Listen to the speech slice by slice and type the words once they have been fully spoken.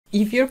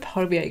if your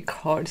Power BI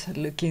cards are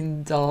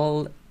looking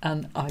dull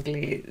and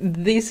ugly,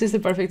 this is the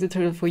perfect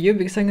tutorial for you,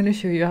 because I'm going to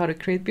show you how to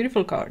create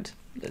beautiful cards.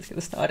 Let's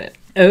get started.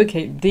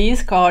 Okay,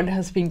 this card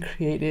has been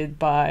created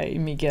by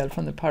Miguel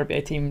from the Power BI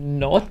team,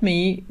 not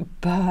me,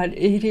 but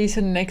it is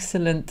an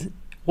excellent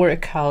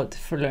workout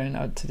for learning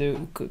how to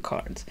do good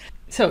cards.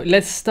 So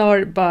let's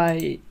start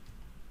by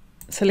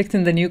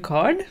selecting the new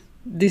card.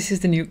 This is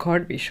the new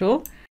card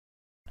visual.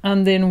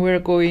 And then we're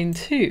going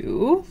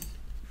to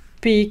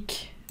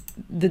pick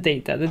the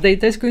data. The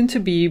data is going to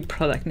be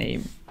product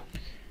name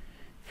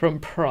from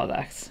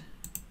products.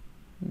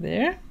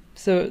 There.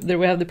 So there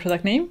we have the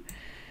product name.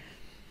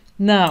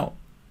 Now,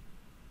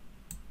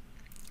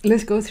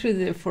 let's go through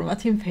the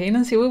formatting pane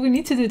and see what we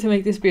need to do to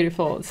make this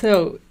beautiful.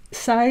 So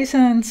size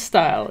and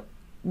style.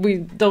 We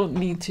don't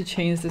need to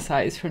change the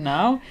size for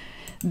now.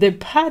 The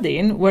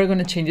padding, we're going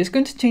to change. It's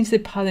going to change the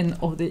padding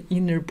of the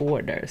inner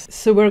borders.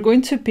 So we're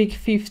going to pick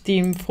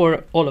 15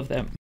 for all of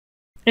them.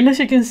 And as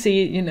you can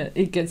see,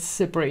 it gets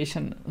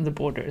separation on the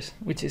borders,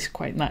 which is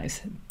quite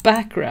nice.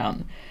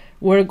 Background,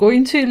 we're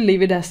going to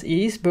leave it as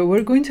is, but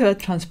we're going to add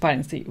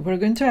transparency. We're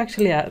going to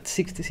actually add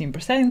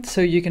 66%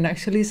 so you can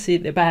actually see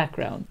the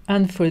background.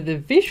 And for the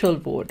visual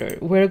border,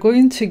 we're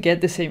going to get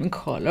the same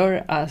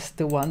color as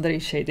the one that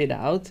is shaded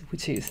out,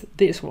 which is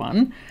this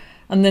one.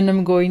 And then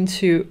I'm going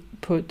to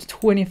put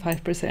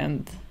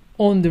 25%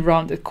 on the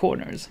rounded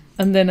corners.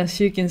 And then as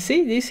you can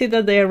see, do you see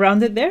that they are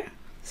rounded there?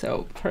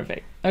 So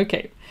perfect.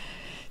 Okay.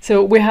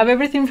 So we have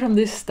everything from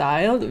this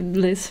style.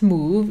 Let's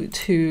move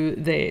to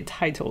the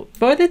title.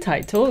 For the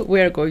title, we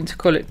are going to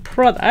call it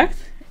product.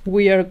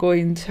 We are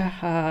going to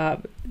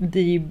have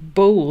the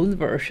bold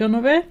version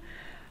of it.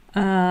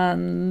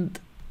 And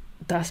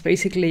that's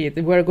basically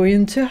it. We're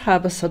going to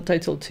have a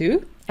subtitle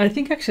too. I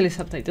think actually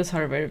subtitles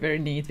are very, very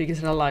neat because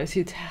it allows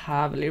you to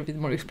have a little bit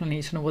more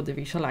explanation of what the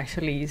visual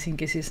actually is in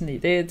case it's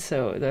needed.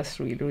 So that's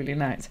really, really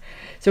nice.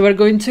 So we're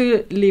going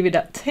to leave it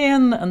at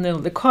 10, and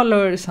then the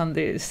colors and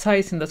the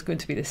sizing, that's going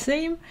to be the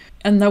same.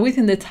 And now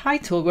within the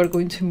title, we're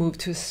going to move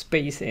to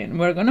spacing.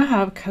 We're going to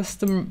have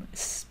custom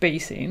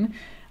spacing,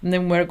 and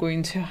then we're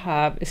going to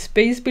have a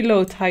space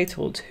below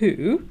title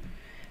 2.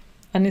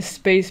 And a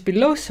space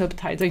below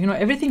subtitle.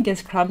 Everything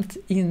gets cramped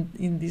in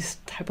this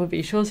type of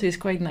visual, so it's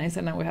quite nice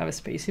that now we have a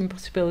spacing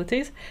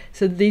possibilities.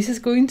 So this is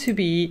going to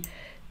be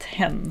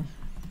 10.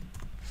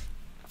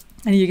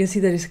 And you can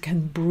see that it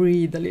can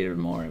breathe a little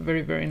more.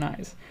 Very, very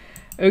nice.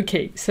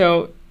 Okay,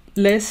 so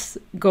let's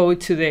go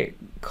to the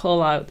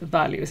callout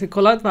values. The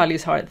callout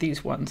values are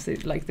these ones,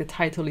 like the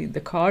title in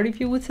the card, if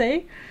you would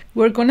say.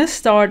 We're going to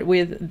start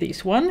with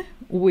this one,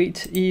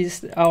 which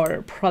is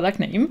our product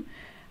name.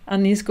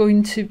 And it's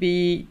going to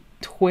be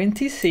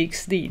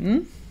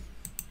 2016,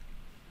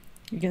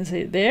 you can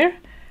say it there,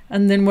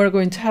 and then we're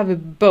going to have a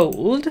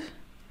bold,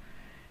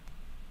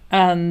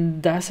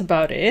 and that's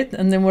about it.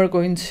 And then we're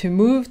going to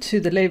move to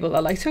the label. I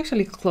like to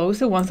actually close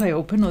the ones I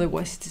open,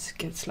 otherwise it just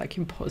gets like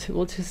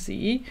impossible to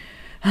see.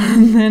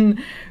 And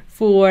then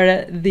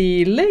for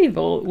the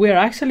label, we're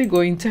actually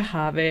going to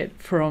have it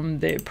from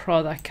the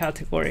product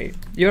category.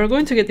 You're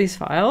going to get these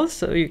files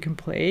so you can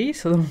play,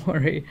 so don't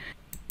worry.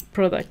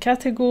 Product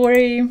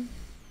category,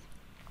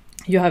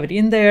 you have it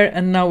in there,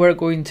 and now we're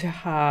going to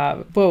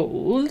have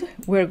bold.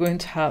 We're going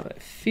to have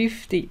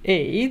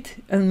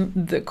 58, and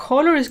the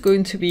color is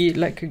going to be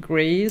like a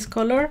grayish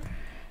color.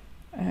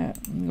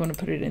 I'm going to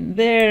put it in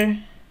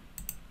there.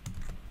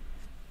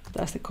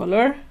 That's the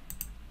color.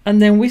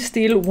 And then we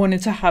still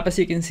wanted to have, as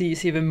you can see,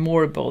 it's even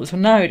more bold. So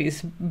now it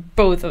is,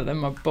 both of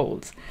them are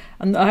bolds.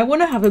 And I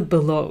want to have it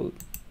below.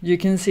 You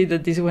can see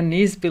that this one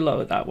is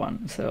below that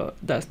one, so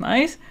that's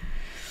nice.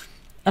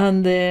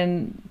 And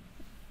then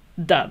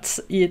that's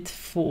it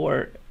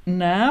for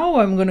now.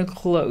 I'm going to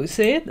close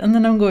it, and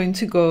then I'm going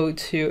to go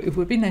to, it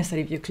would be nice that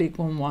if you click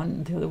on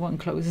one, the other one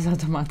closes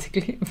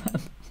automatically.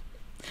 But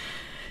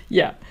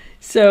yeah,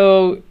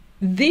 so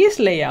this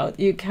layout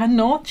you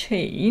cannot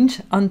change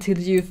until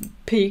you've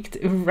picked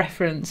a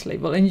reference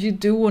label, and you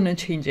do want to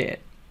change it.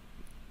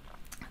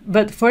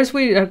 But first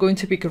we are going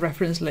to pick a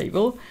reference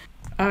label.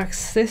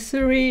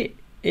 Accessory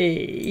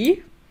A,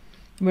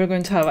 we're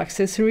going to have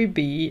accessory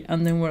B,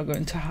 and then we're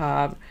going to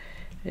have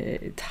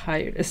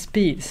tire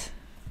speeds.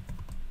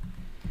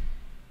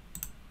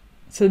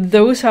 So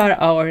those are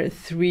our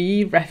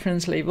 3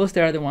 reference labels. They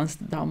are the ones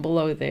down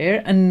below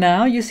there. And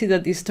now you see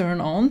that these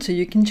turn on, so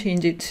you can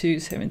change it to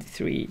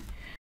 73.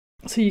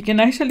 So you can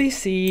actually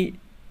see,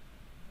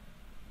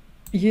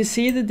 you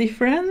see the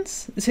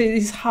difference? So it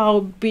is how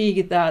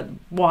big that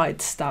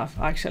white stuff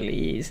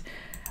actually is.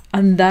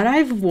 And that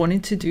I've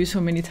wanted to do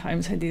so many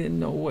times, I didn't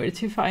know where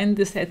to find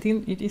the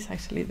setting. It is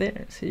actually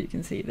there, so you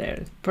can see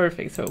there.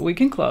 Perfect. So we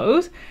can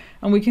close,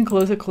 and we can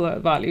close the color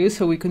values.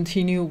 So we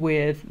continue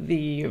with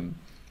the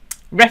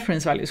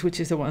reference values,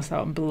 which is the ones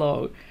down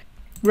below.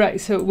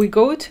 Right, so we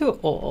go to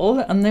all,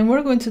 and then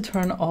we're going to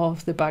turn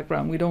off the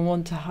background. We don't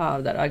want to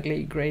have that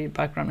ugly gray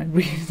background. I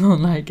really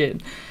don't like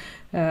it.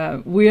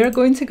 We are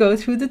going to go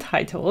through the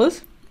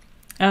titles,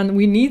 and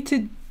we need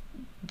to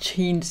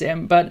change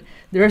them. But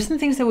there are some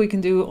things that we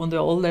can do on the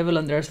old level,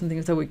 and there are some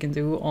things that we can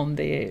do on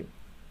the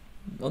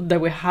that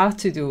we have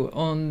to do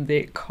on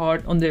the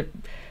card, on the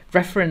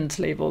reference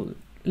label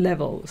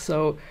level.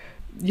 So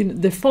you know,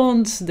 the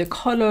fonts, the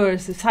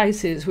colors, the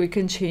sizes, we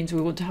can change.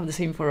 We want to have the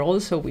same for all,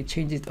 so we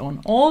change it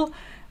on all.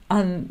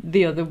 And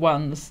the other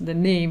ones, the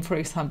name, for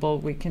example,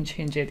 we can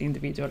change it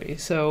individually.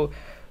 So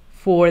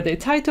for the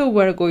title,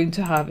 we're going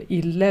to have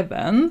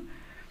 11,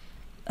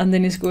 and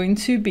then it's going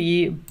to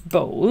be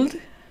bold.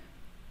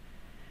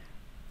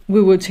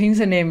 We will change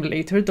the name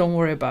later, don't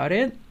worry about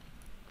it.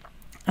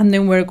 And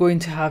then we're going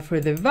to have for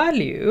the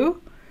value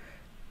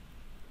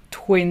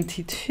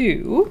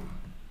 22.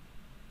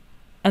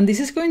 And this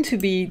is going to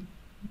be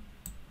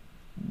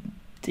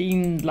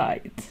dim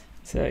light.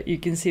 So you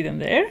can see them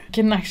there. You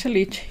can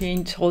actually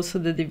change also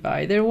the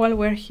divider while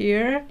we're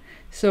here.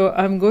 So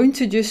I'm going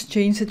to just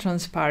change the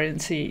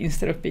transparency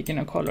instead of picking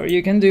a color.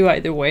 You can do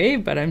either way,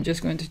 but I'm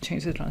just going to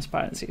change the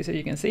transparency. So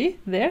you can see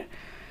there.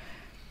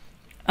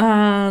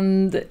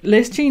 And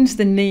let's change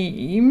the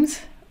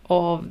names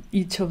of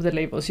each of the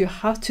labels. You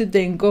have to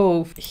then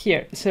go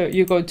here. So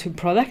you go to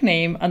product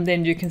name, and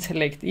then you can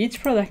select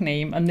each product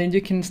name, and then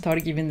you can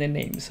start giving the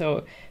name.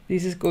 So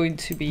this is going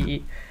to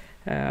be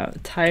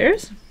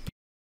tires.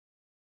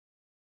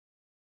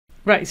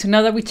 Right, so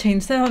now that we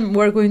changed them,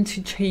 we're going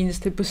to change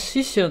the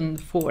position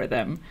for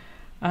them.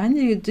 And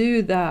you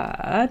do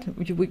that,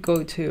 we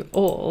go to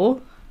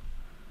all.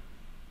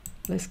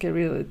 Let's get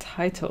rid of the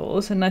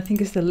titles, and I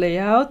think it's the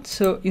layout.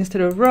 So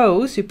instead of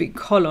rows, you pick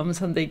columns,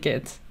 and they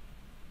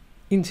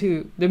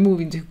move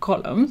into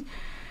columns.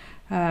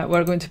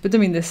 We're going to put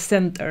them in the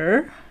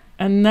center.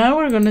 And now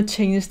we're going to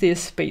change the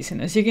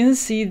spacing. As you can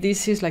see,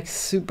 this is like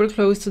super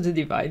close to the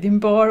dividing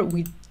bar.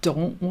 We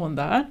don't want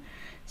that.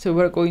 So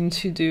we're going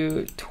to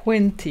do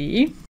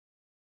 20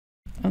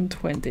 and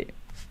 20.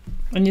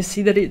 And you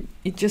see that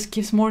it just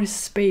gives more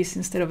space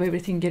instead of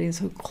everything getting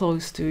so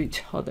close to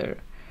each other.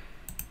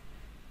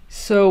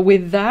 So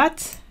with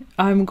that,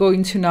 I'm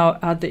going to now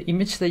add the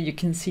image that you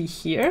can see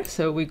here.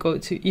 So we go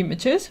to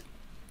images.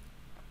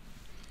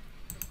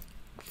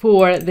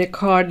 For the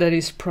card that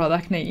is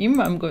product name,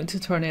 I'm going to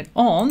turn it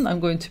on. I'm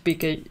going to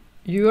pick a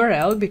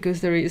URL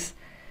because there is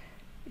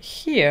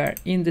here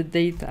in the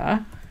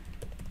data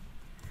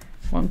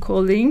one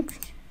called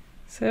link.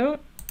 So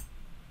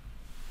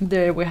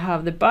there we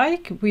have the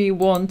bike. We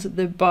want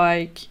the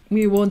bike,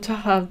 we want to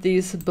have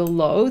this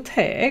below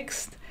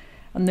text,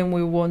 and then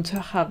we want to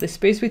have the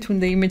space between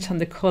the image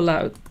and the call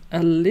out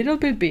a little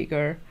bit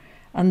bigger.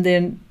 And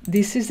then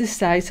this is the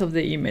size of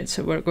the image.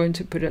 So we're going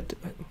to put it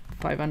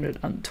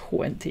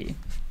 520.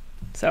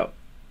 So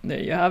there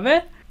you have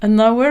it. And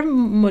now we're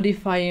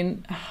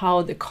modifying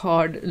how the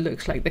card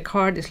looks like. The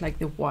card is like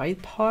the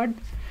white part.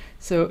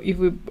 So if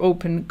we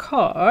open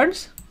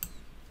cards,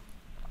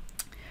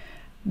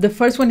 the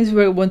first one is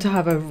we want to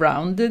have a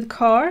rounded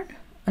card,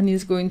 and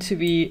it's going to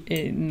be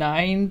a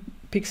 9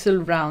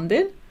 pixel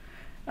rounded.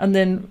 And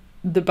then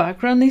the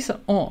background is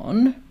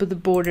on, but the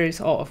border is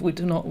off. We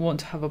do not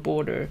want to have a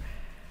border.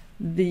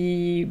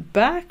 The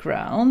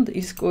background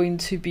is going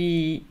to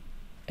be,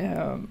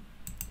 I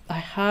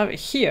have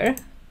here,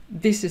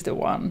 this is the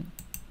one.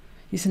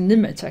 It's an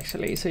image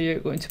actually, so you're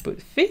going to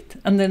put fit,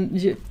 and then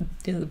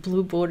the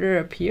blue border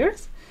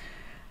appears.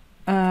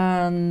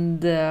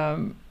 And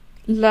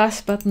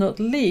last but not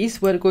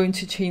least, we're going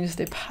to change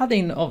the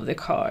padding of the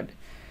card.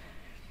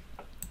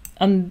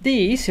 And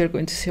this, you're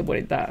going to see what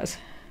it does.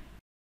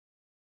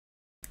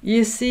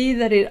 You see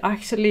that it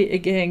actually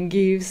again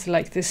gives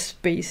like the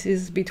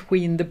spaces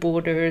between the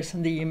borders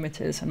and the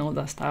images and all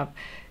that stuff.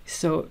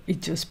 So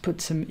it just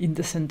puts them in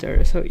the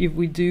center. So if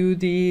we do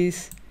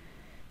this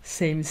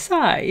same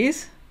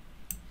size,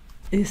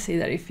 you see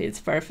that it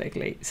fits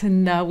perfectly. So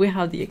now we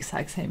have the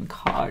exact same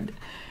card.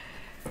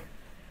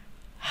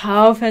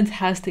 How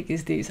fantastic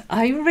is this?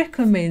 I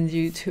recommend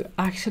you to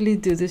actually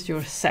do this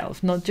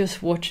yourself, not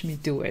just watch me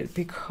do it,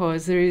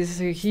 because there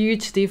is a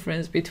huge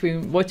difference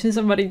between watching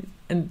somebody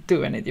and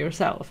doing it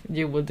yourself.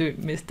 You will do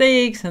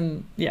mistakes,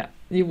 and yeah,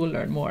 you will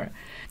learn more.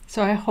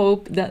 So I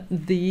hope that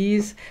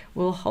these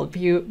will help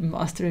you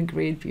master and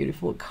create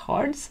beautiful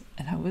cards,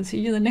 and I will see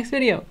you in the next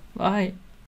video. Bye.